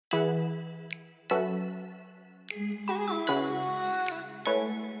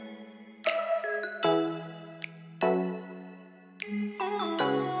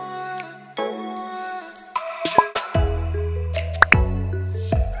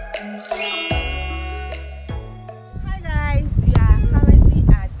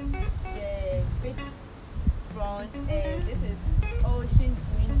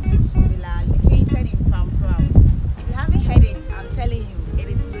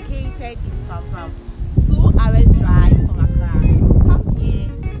located in Prampram, 2 hours drive from Accra. Come here,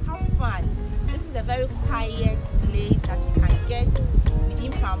 have fun. This is a very quiet place that you can get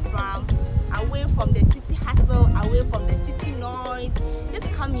within Prampram, away from the city hustle, away from the city noise.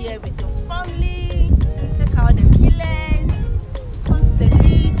 Just come here with your family, check out the villas, come to the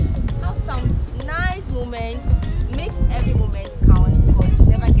beach, have some nice moments. Make every moment count because you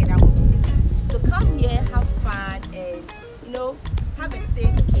never get that moment. So come here, have fun, and have a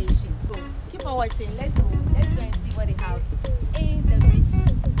stay vacation. Go, keep on watching. Let's go and see what they have in the beach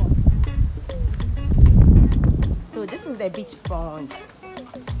front. So this is the beach front,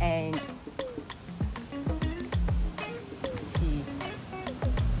 and see,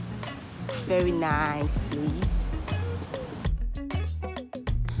 very nice place.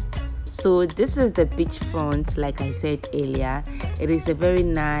 So this is the beachfront. Like I said earlier, it is a very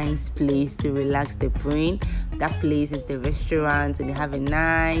nice place to relax the brain. That place is the restaurant, and they have a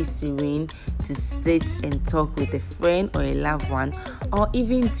nice serene to sit and talk with a friend or a loved one, or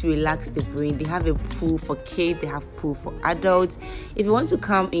even to relax the brain. They have a pool for kids, they have pool for adults. If you want to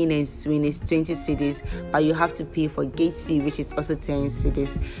come in and swim, it's 20 cedis, but you have to pay for gate fee, which is also 10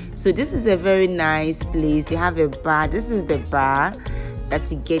 cedis. So this is a very nice place. They have a bar. This is the bar that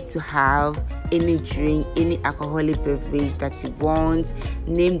you get to have any drink, any alcoholic beverage that you want.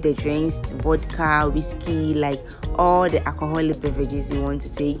 Name the drinks: vodka, whiskey, like all the alcoholic beverages you want to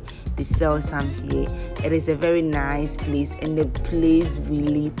take. They sell some here. It is a very nice place, and the place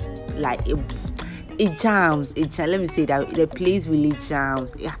really it jams. Let me say that the place really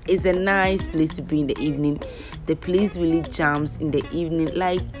jams. It's a nice place to be in the evening. The place really jams in the evening.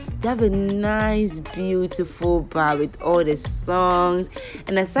 Like, they have a nice, beautiful bar with all the songs.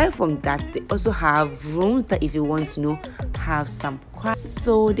 And aside from that, they also have rooms that if you want to have some quiet.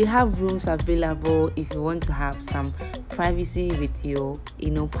 So they have rooms available if you want to have some privacy with your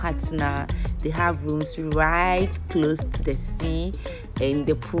partner. They have rooms right close to the sea, and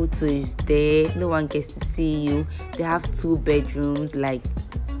the pool too is there. No one gets to see you. They have 2 bedrooms. Like,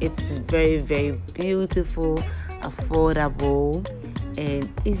 it's very, very beautiful, affordable,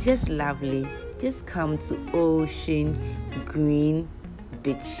 and it's just lovely. Just come to Ocean Green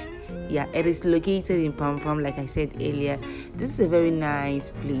Beach. Yeah, it is located in Prampram. Like I said earlier, this is a very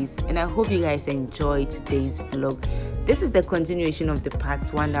nice place, and I hope you guys enjoyed today's vlog. This is the continuation of the part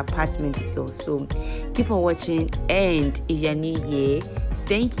 1. The apartment is so keep on watching. And if you're new here,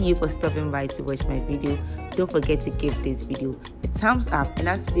 thank you for stopping by to watch my video. Don't forget to give this video a thumbs up, and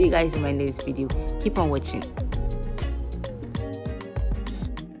I'll see you guys in my next video. Keep on watching.